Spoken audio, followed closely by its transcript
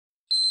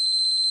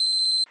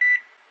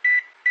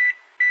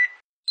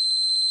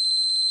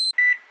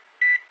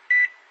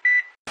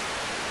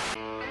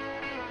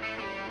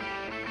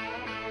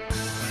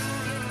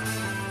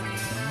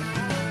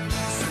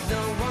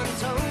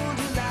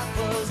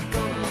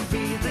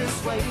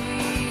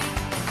away.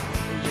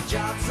 Your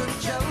job's a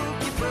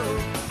joke, you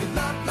broke, your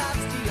love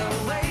life's the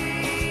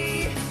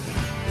away.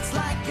 It's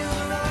like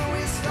you're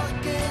always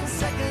stuck in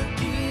second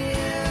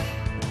gear,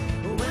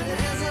 when it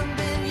hasn't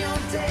been your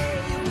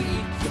day, your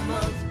week, your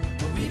month,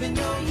 or even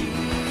your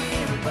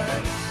year.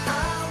 But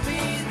I'll be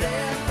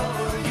there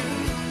for you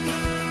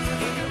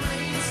when the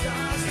rain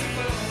starts to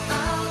fall.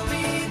 I'll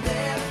be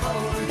there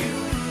for you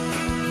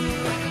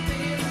when the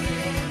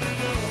feeling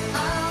goes.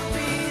 I'll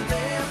be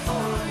there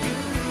for you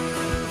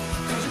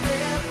 'cause you're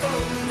there for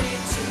me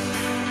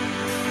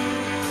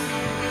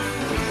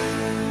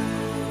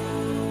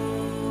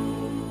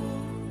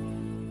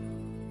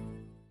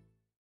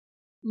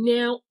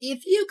Now,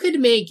 if you could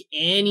make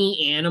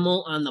any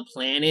animal on the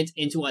planet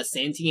into a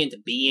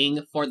sentient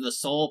being for the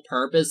sole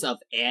purpose of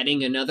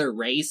adding another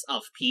race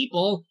of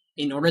people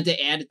in order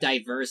to add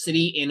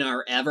diversity in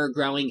our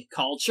ever-growing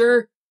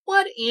culture,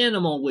 what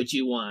animal would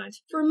you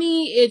want? For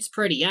me, it's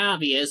pretty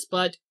obvious,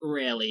 but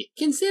really,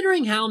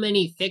 considering how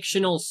many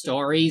fictional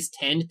stories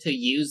tend to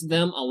use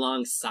them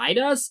alongside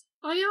us,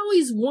 I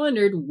always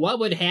wondered what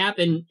would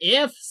happen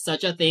if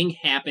such a thing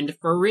happened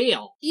for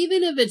real.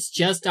 Even if it's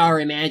just our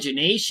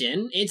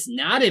imagination, it's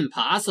not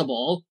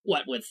impossible.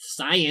 What with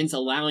science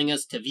allowing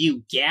us to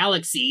view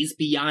galaxies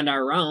beyond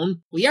our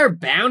own, we are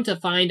bound to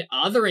find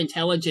other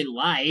intelligent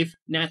life,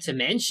 not to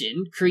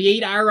mention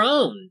create our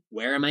own.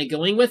 Where am I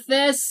going with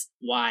this?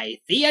 Why,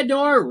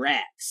 Theodore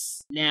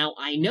Rex. Now,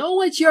 I know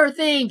what you're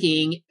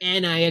thinking,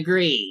 and I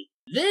agree.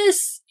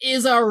 This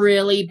is a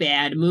really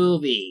bad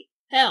movie.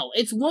 Hell,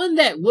 it's one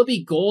that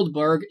Whoopi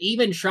Goldberg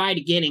even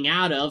tried getting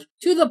out of,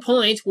 to the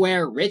point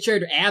where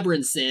Richard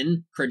Abramson,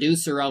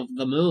 producer of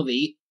the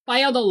movie,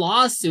 filed a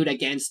lawsuit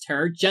against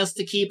her just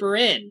to keep her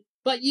in.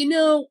 But you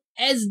know,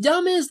 as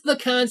dumb as the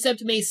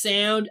concept may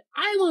sound,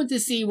 I want to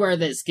see where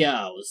this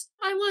goes.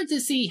 I want to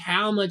see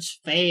how much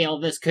fail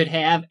this could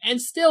have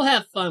and still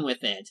have fun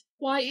with it.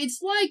 Why,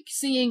 it's like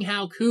seeing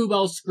how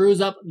Kubo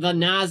screws up the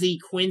Nazi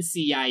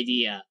Quincy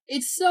idea.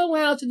 It's so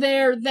out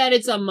there that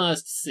it's a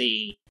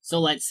must-see. So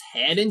let's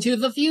head into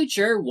the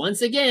future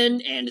once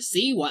again and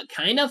see what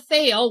kind of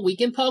fail we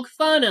can poke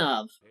fun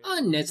of.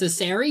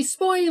 Unnecessary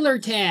spoiler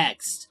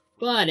text.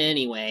 But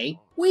anyway,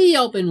 we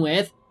open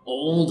with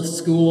old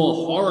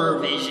school horror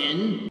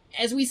vision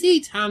as we see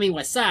Tommy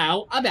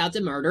Wiseau about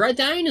to murder a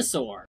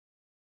dinosaur.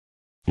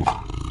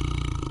 Well,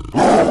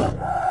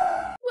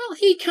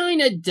 he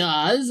kinda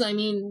does. I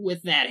mean,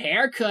 with that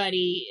haircut,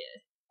 he...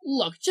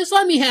 Look, just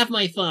let me have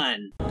my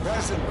fun.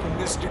 Present from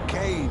Mr.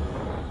 Kane.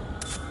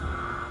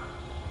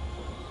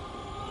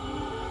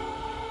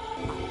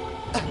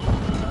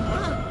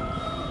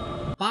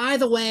 By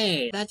the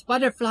way, that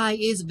butterfly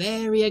is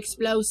very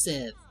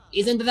explosive.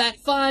 Isn't that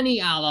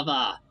funny,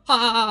 Oliver?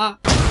 Ha!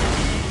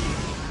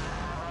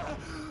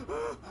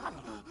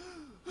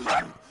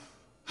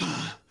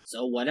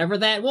 So whatever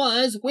that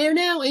was, we're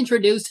now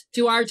introduced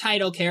to our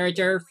title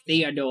character,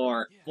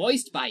 Theodore,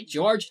 voiced by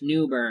George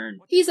Newbern.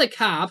 He's a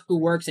cop who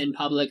works in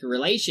public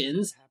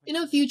relations in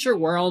a future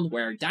world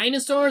where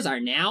dinosaurs are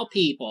now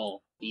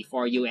people.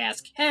 Before you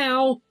ask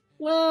how,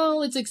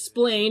 well, it's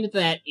explained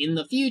that in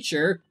the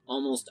future,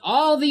 almost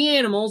all the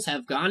animals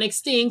have gone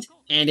extinct,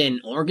 and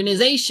an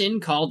organization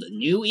called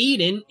New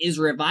Eden is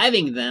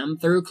reviving them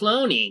through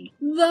cloning.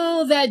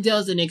 Though that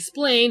doesn't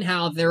explain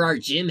how there are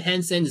Jim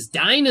Henson's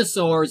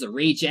dinosaurs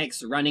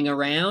rejects running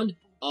around.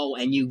 Oh,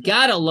 and you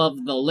gotta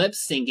love the lip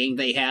syncing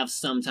they have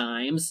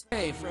sometimes.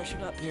 Hey,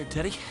 freshen up here,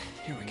 Teddy.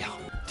 Here we go.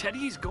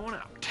 Teddy's going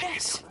out.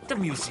 Yes, the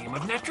Museum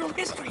of Natural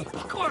History.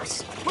 Of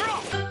course. We're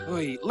off.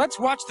 Wait, let's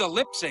watch the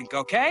lip sync,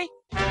 okay?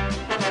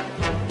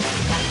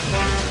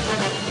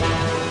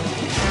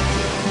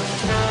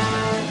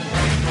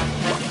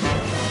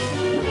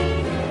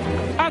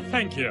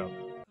 Thank you.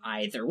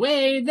 Either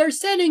way, they're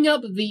setting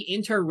up the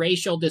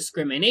interracial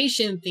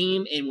discrimination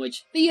theme in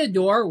which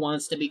Theodore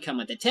wants to become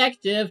a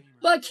detective,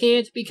 but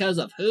can't because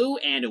of who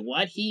and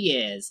what he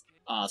is.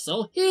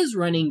 Also, his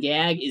running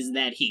gag is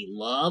that he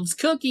loves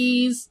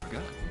cookies.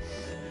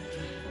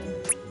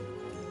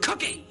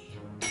 Cookie!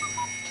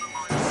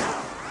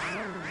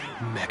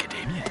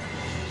 Macadamia.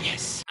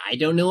 Yes. I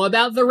don't know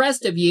about the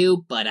rest of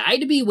you, but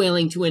I'd be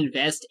willing to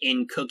invest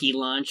in cookie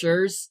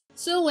launchers.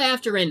 So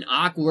after an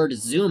awkward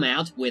zoom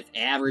out with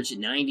average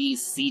 90s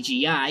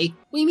CGI,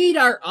 we meet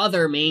our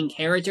other main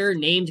character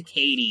named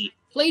Katie,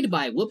 played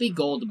by Whoopi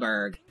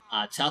Goldberg,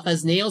 a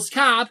tough-as-nails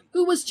cop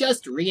who was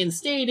just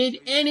reinstated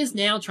and is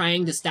now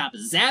trying to stop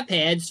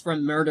Zapheads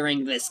from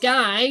murdering this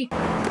guy.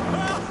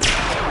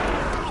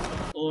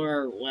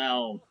 Or,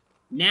 well,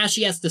 now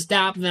she has to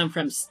stop them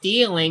from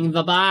stealing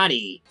the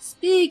body.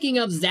 Speaking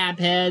of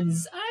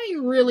Zapheads, I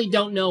really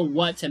don't know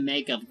what to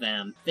make of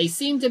them. They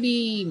seem to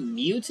be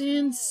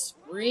mutants?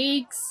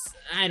 Freaks?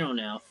 I don't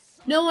know.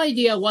 No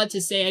idea what to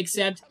say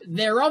except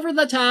they're over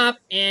the top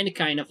and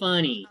kinda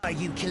funny. Are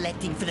you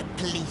collecting for the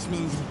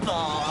policeman's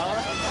ball?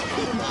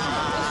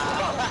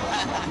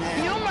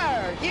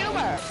 Humor!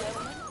 Humor!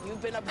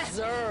 You've been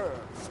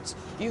observed.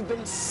 You've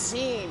been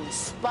seen,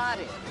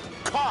 spotted,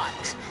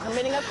 caught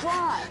committing a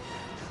crime.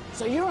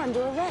 So you're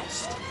under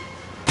arrest.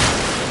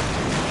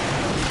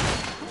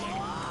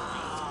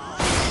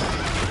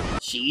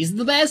 She's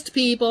the best,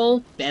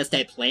 people. Best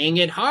at playing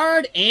it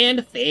hard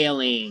and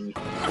failing.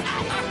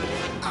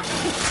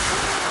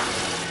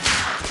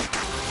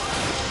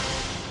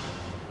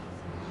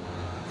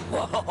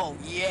 Whoa,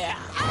 yeah.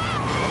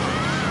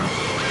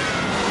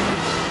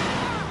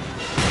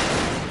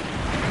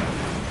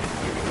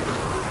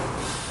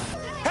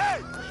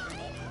 Hey!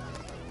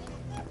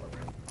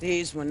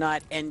 These were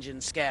not engine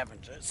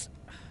scavengers.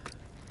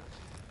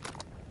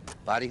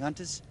 Body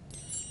hunters?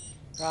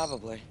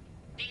 Probably.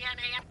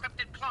 DNA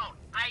encrypted clone.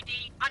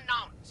 ID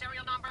unknown.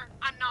 Serial number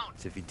unknown.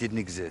 As if he didn't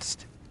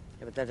exist.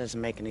 Yeah, but that doesn't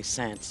make any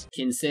sense.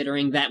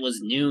 Considering that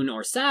was Noon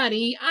or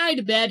Sadi,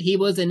 I'd bet he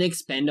was an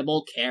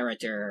expendable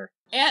character.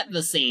 At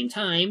the same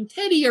time,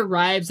 Teddy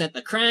arrives at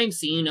the crime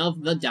scene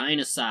of the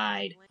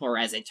dinocide, for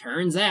as it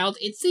turns out,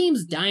 it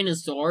seems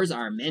dinosaurs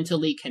are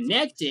mentally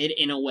connected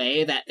in a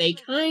way that they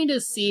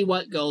kinda see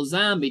what goes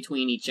on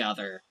between each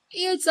other.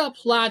 It's a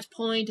plot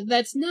point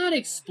that's not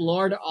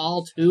explored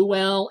all too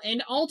well,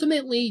 and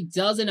ultimately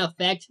doesn't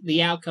affect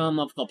the outcome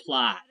of the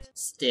plot.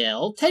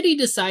 Still, Teddy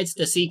decides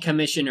to see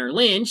Commissioner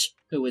Lynch,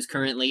 who is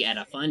currently at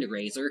a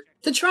fundraiser,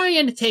 to try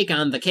and take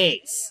on the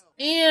case.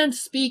 And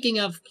speaking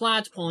of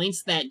plot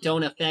points that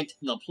don't affect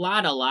the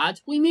plot a lot,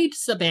 we meet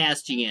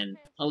Sebastian,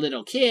 a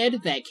little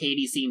kid that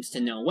Katie seems to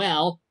know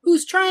well,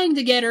 who's trying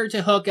to get her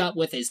to hook up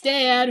with his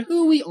dad,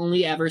 who we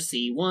only ever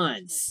see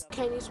once.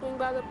 Can you swing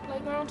by the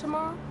playground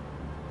tomorrow?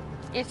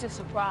 It's a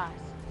surprise.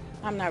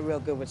 I'm not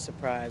real good with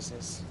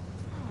surprises.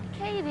 Oh,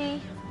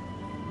 Katie.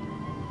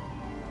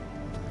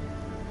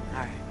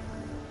 All right.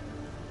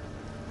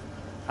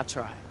 I'll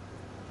try.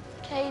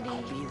 Katie.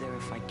 I'll be there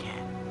if I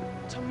can.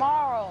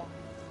 Tomorrow.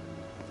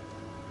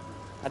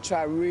 I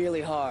try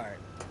really hard.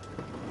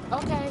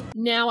 Okay.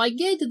 Now, I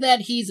get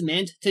that he's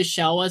meant to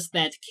show us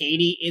that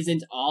Katie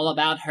isn't all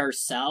about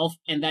herself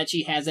and that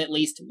she has at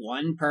least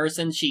one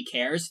person she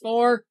cares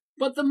for,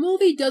 but the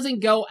movie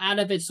doesn't go out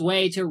of its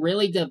way to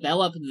really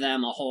develop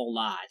them a whole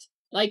lot.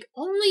 Like,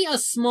 only a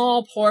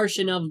small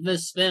portion of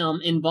this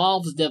film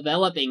involves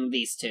developing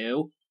these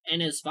two,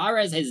 and as far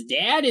as his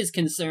dad is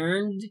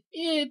concerned,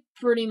 it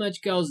pretty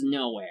much goes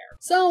nowhere.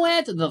 So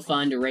at the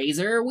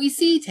fundraiser, we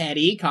see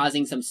Teddy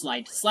causing some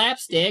slight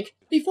slapstick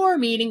before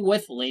meeting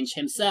with Lynch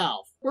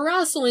himself. We're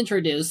also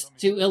introduced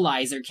to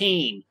Eliza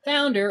Kane,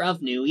 founder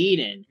of New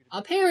Eden.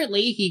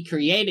 Apparently, he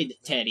created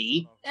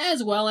Teddy,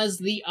 as well as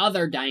the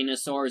other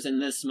dinosaurs in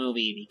this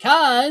movie,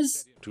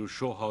 because... to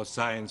show how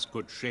science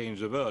could change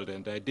the world,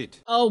 and I did.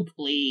 Oh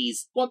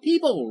please, what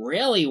people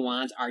really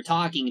want are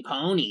talking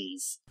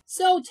ponies.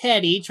 So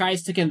Teddy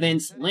tries to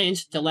convince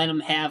Lynch to let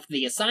him have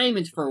the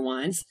assignment for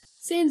once,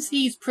 since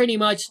he's pretty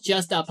much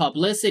just a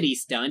publicity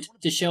stunt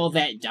to show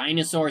that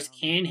dinosaurs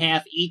can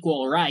have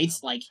equal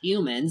rights like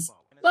humans.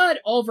 But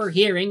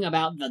overhearing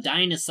about the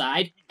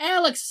dinocide,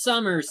 Alex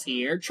Summers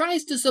here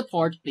tries to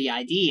support the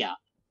idea.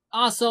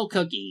 Also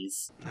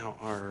cookies. Now,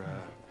 our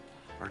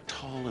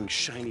tall and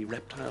shiny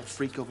reptile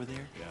freak over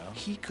there,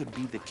 he could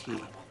be the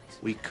key.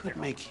 We could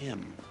make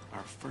him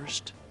our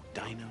first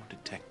dino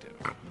detective.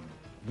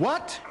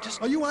 What?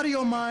 Are you out of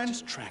your mind?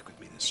 Just track with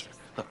me this, sir.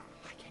 Look,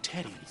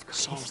 Teddy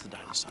solves the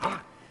dinocide.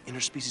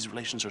 Interspecies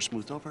relations are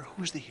smoothed over.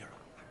 Who's the hero?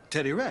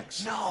 Teddy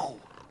Rex. No,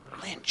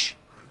 Lynch.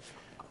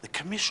 The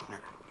commissioner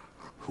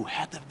who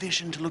had the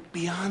vision to look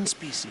beyond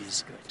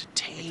species to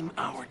tame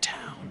our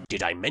town.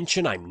 Did I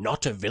mention I'm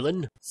not a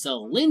villain?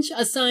 So Lynch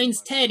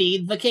assigns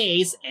Teddy the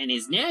case and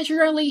is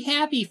naturally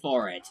happy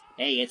for it.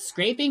 Hey, it's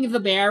scraping the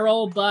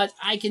barrel, but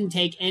I can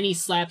take any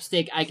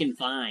slapstick I can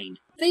find.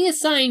 They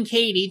assign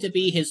Katie to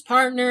be his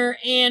partner,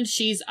 and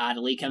she's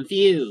oddly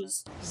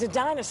confused. He's a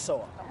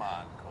dinosaur. Come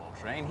on,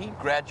 Coltrane. He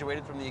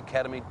graduated from the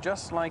academy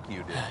just like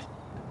you did.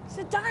 He's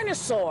a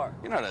dinosaur.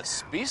 You're not a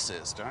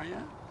speciesist, are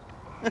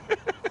you?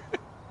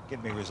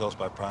 Get me results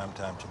by prime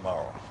time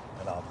tomorrow,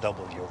 and I'll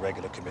double your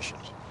regular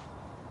commissions.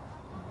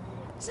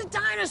 It's a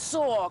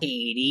dinosaur!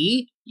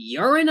 Katie,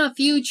 you're in a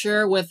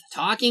future with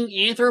talking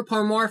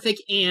anthropomorphic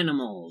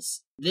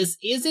animals. This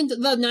isn't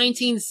the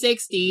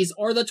 1960s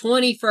or the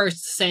 21st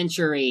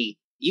century.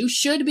 You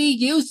should be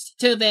used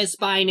to this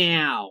by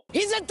now.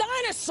 He's a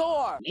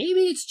dinosaur!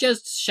 Maybe it's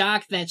just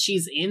shock that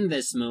she's in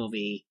this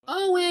movie.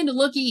 Oh, and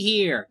looky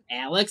here.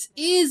 Alex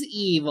is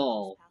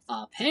evil.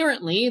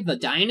 Apparently, the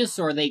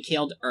dinosaur they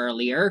killed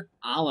earlier,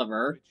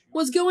 Oliver,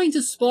 was going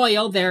to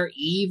spoil their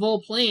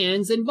evil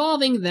plans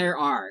involving their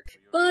ark.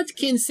 But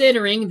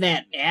considering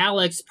that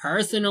Alex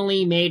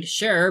personally made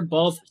sure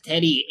both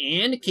Teddy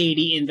and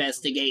Katie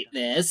investigate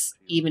this,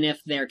 even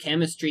if their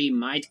chemistry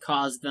might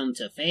cause them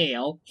to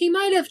fail, he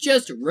might have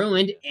just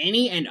ruined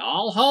any and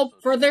all hope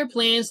for their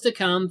plans to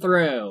come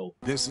through.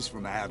 This is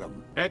from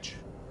Adam. Edge?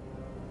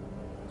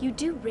 You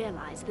do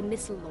realize the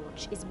missile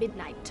launch is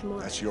midnight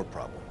tomorrow. That's your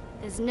problem.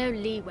 There's no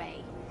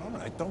leeway. All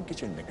right, don't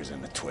get your knickers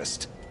in the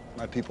twist.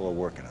 My people are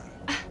working on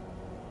it.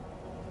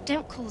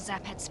 Don't call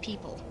Zapheads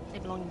people. They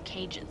belong in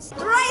cages.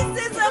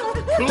 Racism!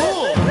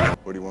 Cool!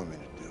 What do you want me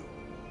to do?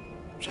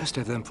 Just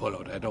have them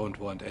followed. I don't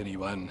want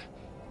anyone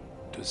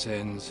to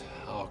sense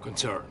our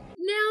concern.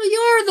 Now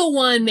you're the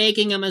one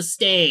making a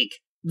mistake.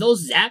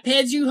 Those zap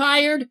heads you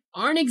hired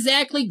aren't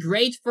exactly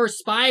great for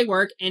spy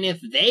work, and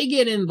if they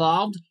get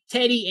involved,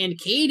 Teddy and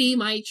Katie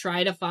might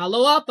try to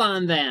follow up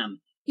on them.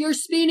 You're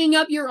speeding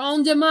up your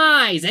own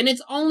demise, and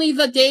it's only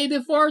the day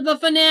before the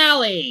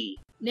finale!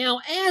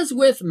 Now, as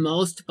with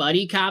most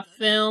buddy cop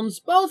films,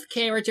 both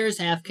characters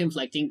have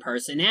conflicting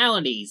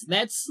personalities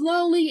that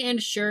slowly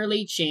and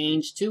surely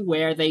change to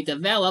where they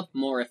develop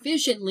more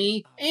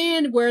efficiently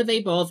and where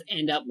they both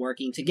end up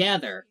working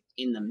together.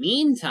 In the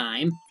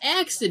meantime,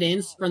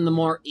 accidents from the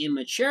more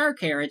immature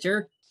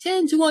character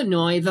tend to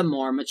annoy the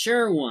more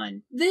mature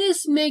one.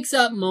 This makes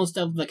up most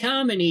of the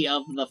comedy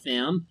of the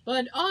film,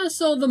 but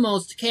also the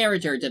most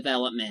character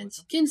development.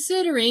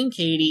 Considering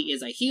Katie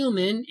is a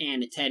human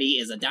and Teddy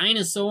is a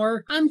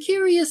dinosaur, I'm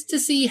curious to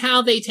see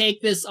how they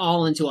take this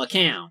all into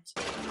account.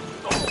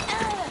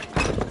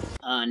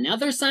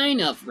 Another sign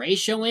of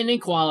racial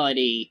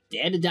inequality.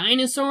 Dead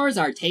dinosaurs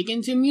are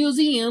taken to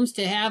museums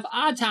to have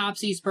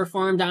autopsies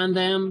performed on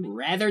them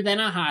rather than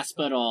a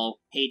hospital.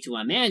 Hate to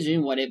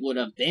imagine what it would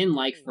have been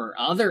like for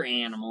other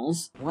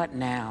animals. What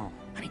now?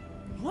 I mean,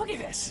 look at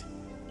this.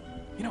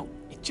 You know,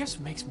 it just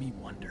makes me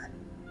wonder.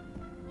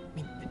 I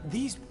mean,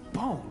 these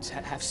bones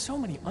have so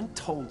many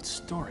untold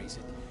stories.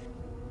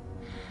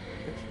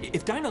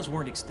 If dinos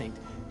weren't extinct,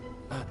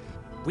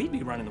 we'd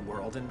be running the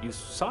world and use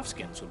soft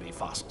skins would be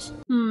fossils.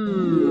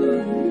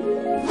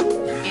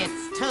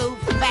 It's too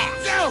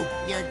fast. No!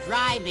 You're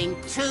driving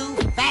too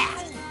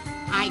fast.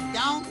 I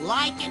don't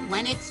like it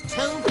when it's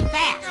too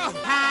fast.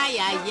 Tie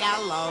a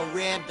yellow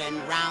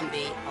ribbon round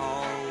the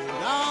old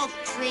oak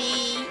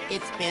tree.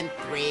 It's been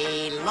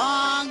 3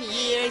 long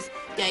years.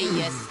 Do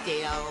you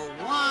still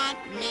want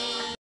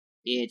me?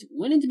 It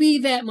wouldn't be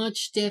that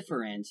much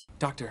different.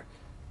 Doctor,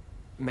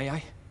 may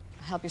I?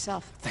 Help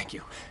yourself. Thank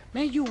you.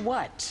 May you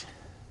what?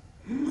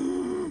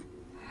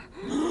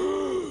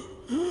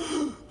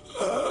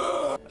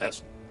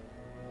 Yes.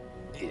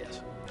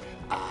 Yes.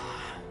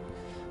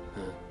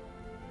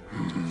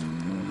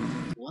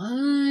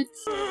 What?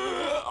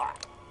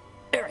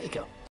 There you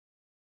go.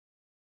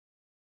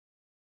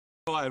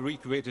 I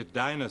recreated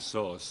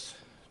dinosaurs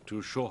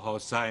to show how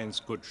science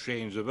could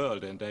change the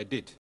world, and I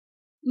did.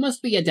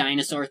 Must be a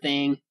dinosaur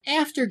thing.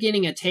 After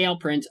getting a tail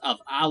print of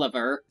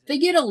Oliver, they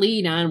get a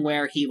lead on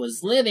where he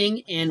was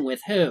living and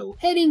with who,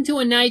 heading to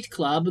a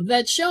nightclub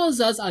that shows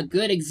us a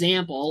good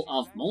example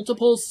of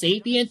multiple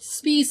sapient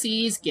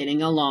species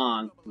getting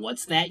along.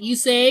 What's that you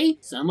say?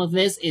 Some of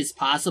this is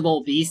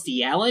possible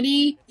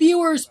bestiality?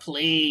 Viewers,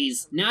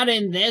 please, not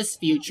in this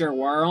future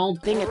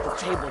world. Thing at the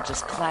table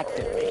just clacked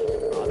at me.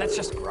 Oh, that's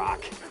just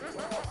Rock.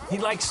 He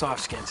likes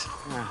soft skins.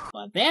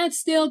 But that's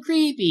still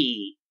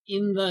creepy.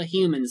 In the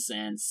human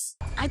sense.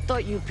 I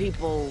thought you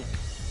people,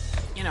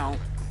 you know,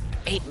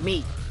 ate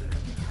meat.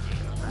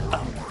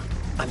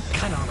 I'm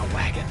kind of on a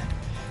wagon.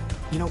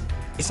 You know,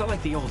 it's not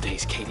like the old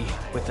days, Katie,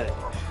 with the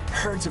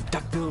herds of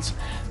duckbills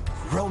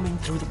roaming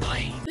through the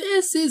plain.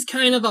 This is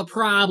kind of a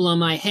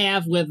problem I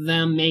have with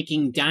them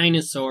making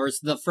dinosaurs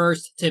the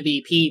first to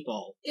be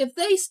people. If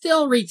they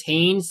still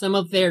retain some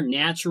of their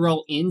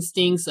natural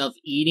instincts of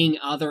eating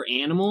other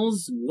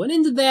animals,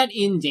 wouldn't that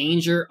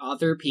endanger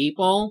other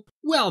people?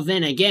 Well,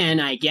 then again,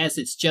 I guess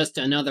it's just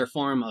another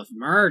form of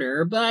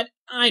murder, but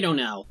I don't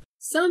know.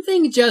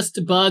 Something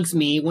just bugs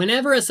me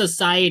whenever a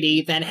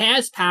society that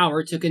has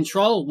power to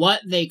control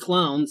what they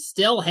clone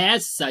still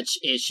has such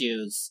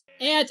issues.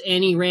 At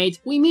any rate,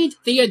 we meet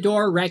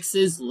Theodore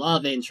Rex's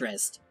love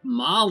interest,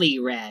 Molly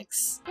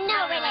Rex.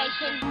 No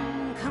relation.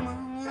 Come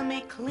on, let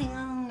me cling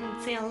on,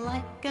 feel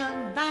like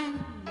a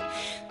vine.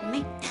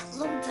 Make that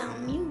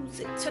low-down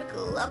music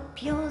trickle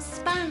up your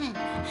spine.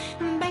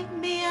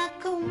 Baby, I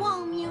could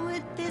warm you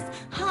with this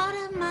heart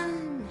of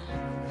mine.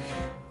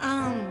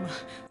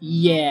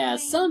 Yeah,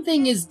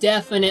 something is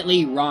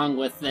definitely wrong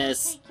with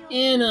this,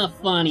 in a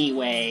funny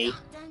way.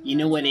 You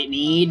know what it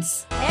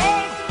needs?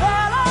 Hey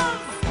fellas,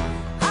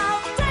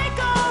 I'll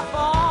take off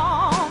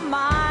all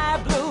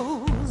my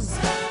blues.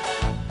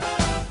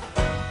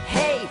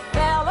 Hey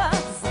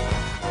fellas,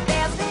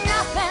 there's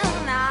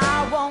nothing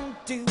I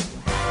won't do.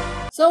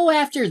 So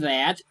after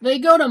that, they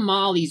go to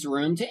Molly's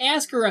room to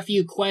ask her a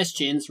few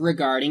questions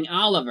regarding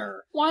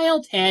Oliver,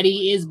 while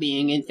Teddy is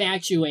being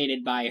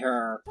infatuated by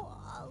her.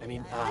 I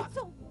mean,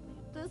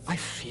 I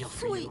feel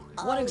for you.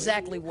 What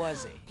exactly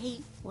was he?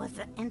 He was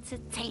an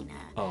entertainer.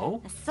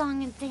 Oh? A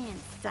song and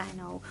dance, I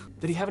know.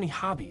 Did he have any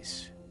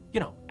hobbies? You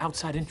know,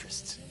 outside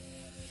interests?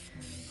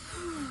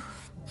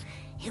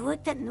 He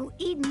worked at New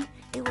Eden.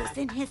 It was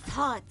in his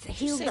heart to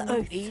heal the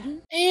earth.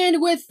 Eden?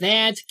 And with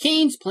that,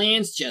 Kane's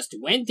plans just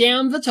went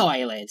down the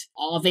toilet.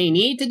 All they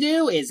need to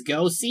do is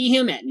go see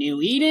him at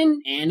New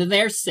Eden, and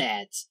they're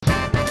set.